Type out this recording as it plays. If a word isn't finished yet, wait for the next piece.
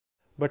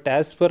But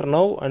as per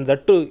now, and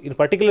that too,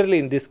 particularly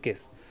in this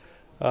case,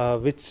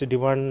 which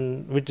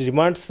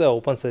demands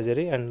open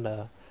surgery, and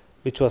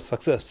which was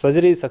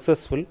surgery is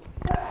successful.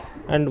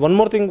 And one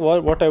more thing,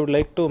 what I would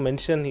like to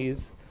mention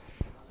is,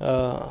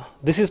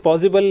 this is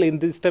possible in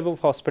this type of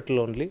hospital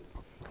only,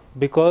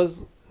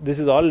 because this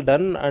is all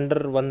done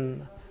under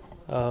one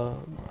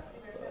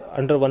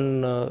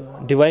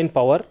divine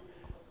power,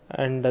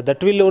 and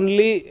that will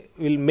only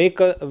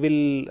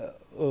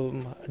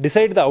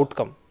decide the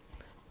outcome.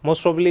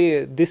 Most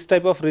probably this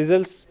type of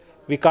results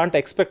we can't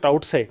expect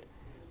outside,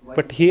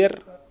 but here,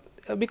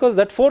 because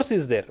that force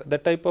is there,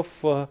 that type of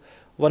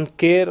one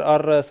care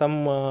or some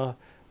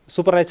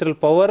supernatural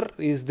power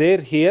is there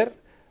here.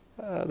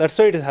 That's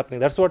why it is happening.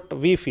 That's what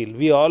we feel.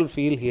 We all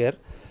feel here,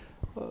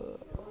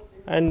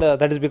 and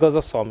that is because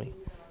of Swami.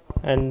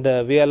 And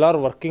we all are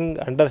working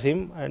under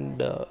him,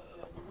 and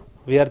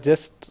we are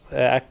just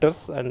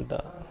actors, and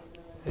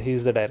he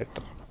is the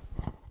director.